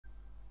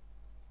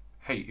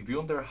Hey, if you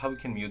wonder how you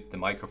can mute the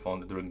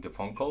microphone during the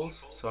phone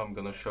calls, so I'm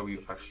gonna show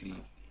you actually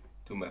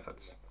two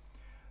methods.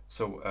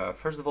 So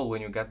first of all,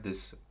 when you get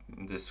this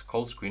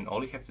call screen,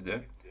 all you have to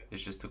do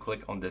is just to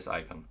click on this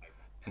icon,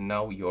 and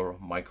now your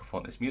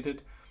microphone is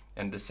muted,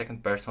 and the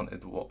second person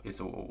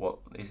is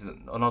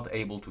not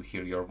able to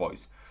hear your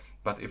voice.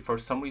 But if for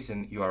some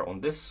reason you are on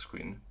this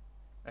screen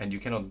and you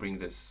cannot bring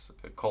this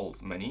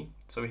calls menu,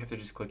 so you have to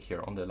just click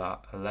here on the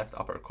left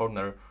upper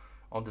corner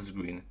on this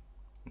green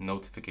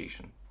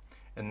notification.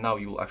 And now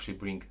you will actually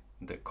bring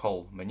the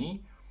call menu,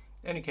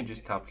 and you can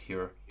just tap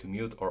here to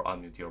mute or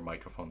unmute your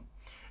microphone.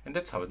 And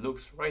that's how it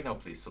looks. Right now,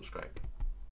 please subscribe.